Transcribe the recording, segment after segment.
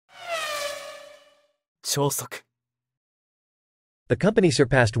超速 The company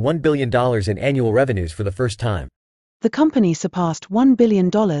surpassed $1 billion in annual revenues for the first time. The company surpassed $1 billion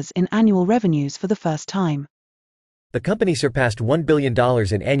in annual revenues for the first time. The company surpassed $1 billion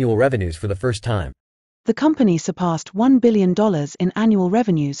in annual revenues for the first time. The company surpassed $1 billion in annual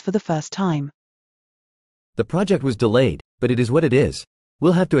revenues for the first time. The project was delayed, but it is what it is.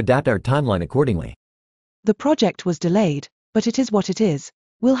 We'll have to adapt our timeline accordingly. The project was delayed, but it is what it is.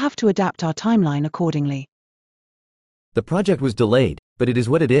 We'll have to adapt our timeline accordingly. The project was delayed, but it is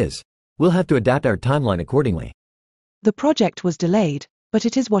what it is. We'll have to adapt our timeline accordingly. The project was delayed, but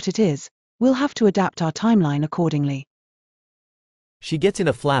it is what it is. We'll have to adapt our timeline accordingly. She gets in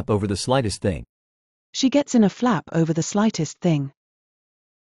a flap over the slightest thing. She gets in a flap over the slightest thing.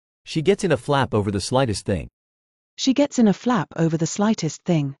 She gets in a flap over the slightest thing. She gets in a flap over the slightest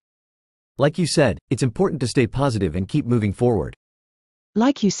thing. Like you said, it's important to stay positive and keep moving forward.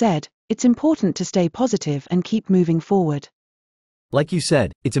 Like you said, it's important to stay positive and keep moving forward. Like you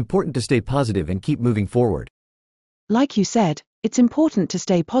said, it's important to stay positive and keep moving forward. Like you said, it's important to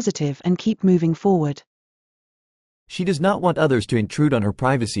stay positive and keep moving forward. She does not want others to intrude on her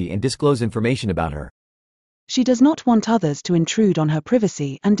privacy and disclose information about her. She does not want others to intrude on her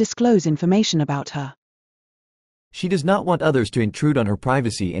privacy and disclose information about her. She does not want others to intrude on her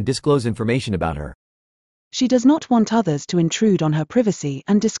privacy and disclose information about her. She does not want others to intrude on her privacy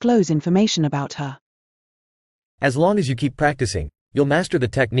and disclose information about her. As long as you keep practicing, you'll master the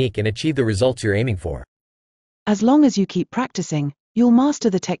technique and achieve the results you're aiming for. As long as you keep practicing, you'll master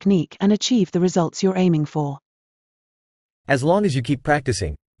the technique and achieve the results you're aiming for. As long as you keep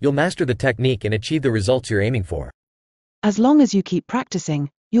practicing, you'll master the technique and achieve the results you're aiming for. As long as you keep practicing,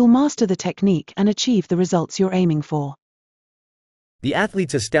 you'll master the technique and achieve the results you're aiming for. The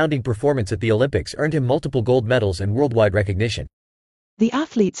athlete's astounding performance at the Olympics earned him multiple gold medals and worldwide recognition. The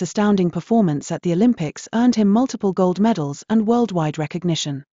athlete's astounding performance at the Olympics earned him multiple gold medals and worldwide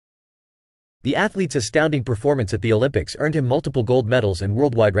recognition. The athlete's astounding performance at the Olympics earned him multiple gold medals and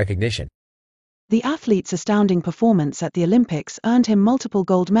worldwide recognition. The athlete's astounding performance at the Olympics earned him multiple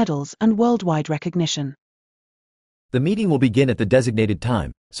gold medals and worldwide recognition. The meeting will begin at the designated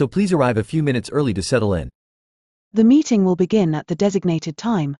time, so please arrive a few minutes early to settle in. The meeting will begin at the designated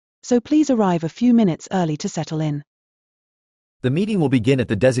time, so please arrive a few minutes early to settle in. The meeting will begin at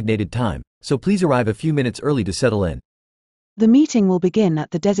the designated time, so please arrive a few minutes early to settle in. The meeting will begin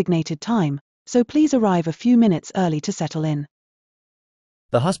at the designated time, so please arrive a few minutes early to settle in.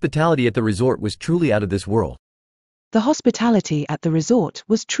 The hospitality at the resort was truly out of this world. The hospitality at the resort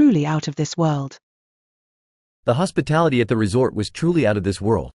was truly out of this world. The hospitality at the resort was truly out of this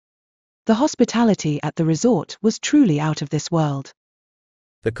world. The hospitality at the resort was truly out of this world.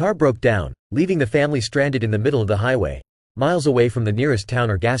 The car broke down, leaving the family stranded in the middle of the highway, miles away from the nearest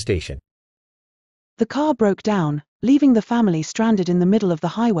town or gas station. The car broke down, leaving the family stranded in the middle of the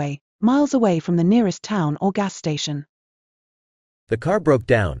highway, miles away from the nearest town or gas station. The car broke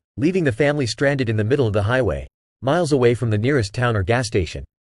down, leaving the family stranded in the middle of the highway, miles away from the nearest town or gas station.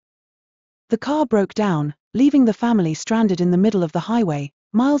 The car broke down, leaving the family stranded in the middle of the highway,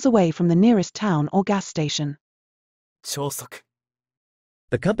 miles away from the nearest town or gas station. 超速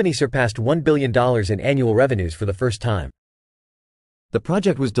The company surpassed $1 billion in annual revenues for the first time. The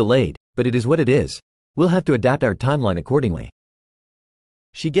project was delayed, but it is what it is. We'll have to adapt our timeline accordingly.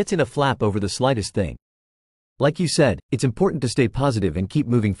 She gets in a flap over the slightest thing. Like you said, it's important to stay positive and keep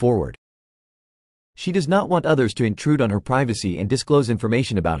moving forward. She does not want others to intrude on her privacy and disclose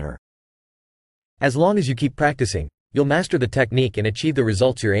information about her. As long as you keep practicing, you'll master the technique and achieve the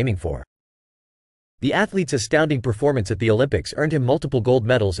results you're aiming for. The athlete's astounding performance at the Olympics earned him multiple gold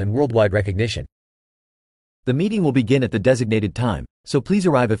medals and worldwide recognition. The meeting will begin at the designated time, so please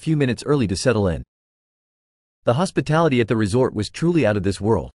arrive a few minutes early to settle in. The hospitality at the resort was truly out of this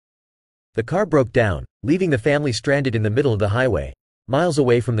world. The car broke down, leaving the family stranded in the middle of the highway, miles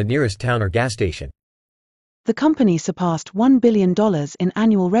away from the nearest town or gas station. The company surpassed $1 billion in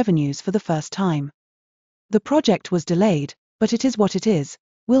annual revenues for the first time. The project was delayed, but it is what it is.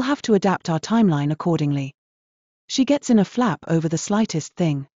 We'll have to adapt our timeline accordingly. She gets in a flap over the slightest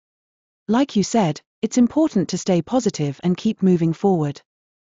thing. Like you said, it's important to stay positive and keep moving forward.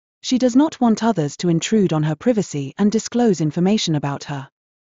 She does not want others to intrude on her privacy and disclose information about her.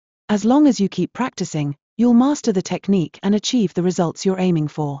 As long as you keep practicing, you'll master the technique and achieve the results you're aiming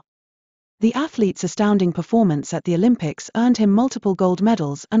for. The athlete's astounding performance at the Olympics earned him multiple gold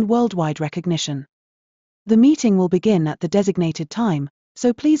medals and worldwide recognition. The meeting will begin at the designated time,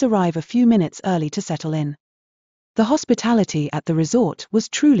 so please arrive a few minutes early to settle in. The hospitality at the resort was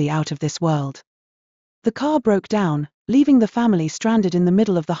truly out of this world. The car broke down, leaving the family stranded in the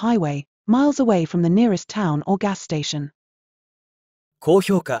middle of the highway, miles away from the nearest town or gas station. 高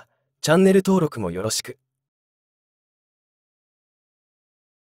評価、チャンネル登録もよろしく。